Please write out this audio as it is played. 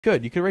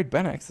Good, you could rate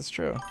Ben X, that's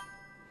true.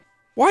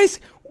 Why is...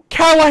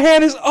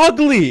 Callahan is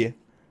ugly!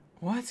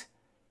 What?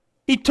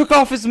 He took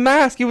off his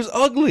mask, he was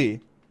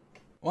ugly!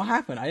 What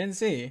happened? I didn't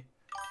see.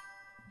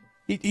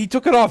 He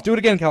took it off. Do it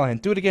again, Callahan.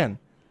 Do it again.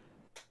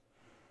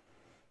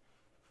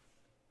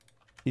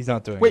 He's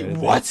not doing it. Wait,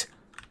 what?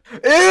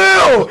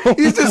 Ew!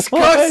 He's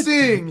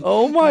disgusting!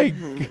 Oh my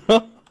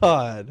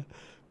god.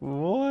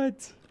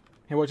 What?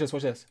 Hey, watch this,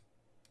 watch this.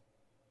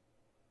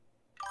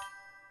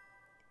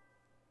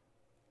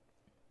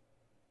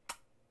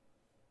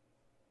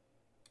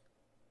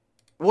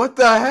 What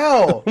the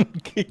hell?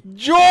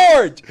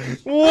 George!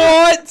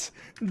 What?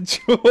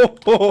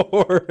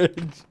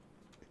 George!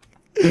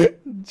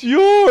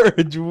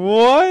 George,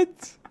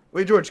 what?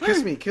 Wait, George,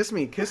 kiss me, kiss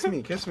me, kiss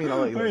me, kiss me, and I'll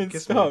let you live. Wait,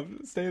 Kiss stop. me.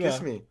 Stay there.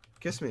 Kiss me.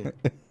 Kiss me.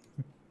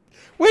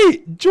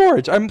 Wait,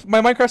 George,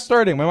 my Minecraft's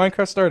starting. My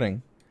Minecraft's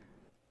starting.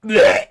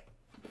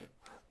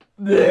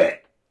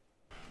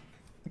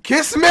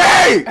 Kiss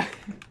me!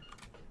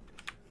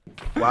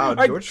 Wow,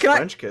 Alright, George can I-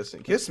 French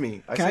kissing. Kiss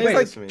me. I Can said I-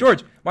 kiss me.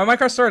 George, my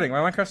Minecraft's starting.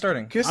 My Minecraft's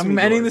starting. Kiss I'm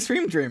me, ending George. the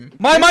stream dream.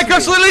 My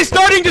Minecraft's literally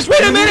starting. Just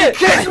wait a minute.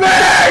 Kiss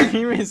me!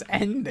 Stream is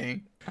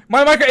ending.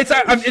 My Minecraft. It's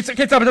stop.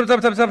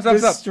 The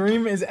Stop.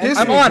 stream is Kiss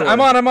ending. me,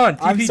 I'm on.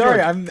 I'm TP, sorry,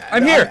 George.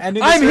 I'm here.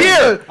 ending the I'm stream.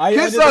 here. I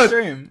Kiss ended the us.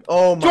 stream.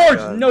 Oh my George,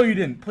 god. no, you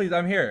didn't. Please,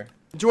 I'm here.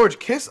 George,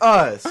 kiss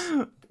us.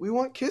 We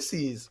want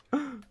kissies.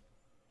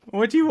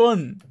 What do you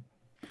want?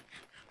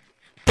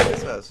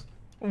 Kiss us.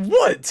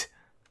 What?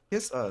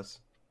 Kiss us.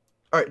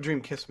 Alright,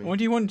 Dream, kiss me. What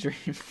do you want, Dream?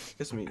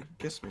 Kiss me.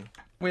 Kiss me.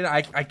 Wait,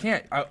 I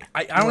can't. I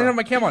don't even have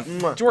my cam on.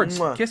 Mwah. George,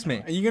 Mwah. kiss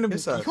me. Are you gonna?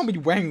 Kiss You us. can't be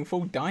wearing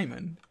full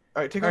diamond.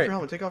 Alright, take off Alright. your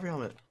helmet. Take off your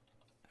helmet.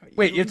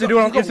 Wait, you have to do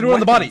it on. You have to do it on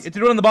the body. You have to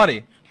do it on the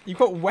body. You've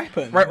got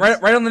weapons.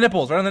 Right on the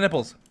nipples. Right on the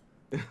nipples.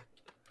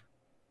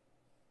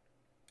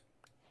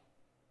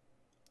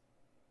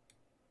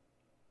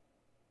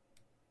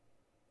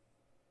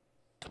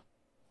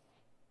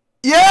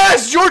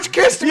 Yes! George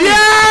kissed me!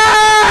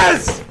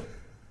 Yes!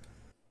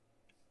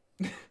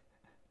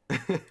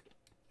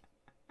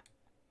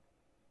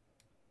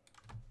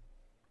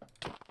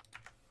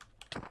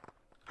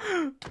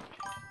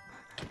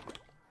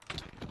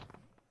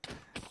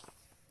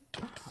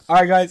 All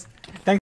right, guys.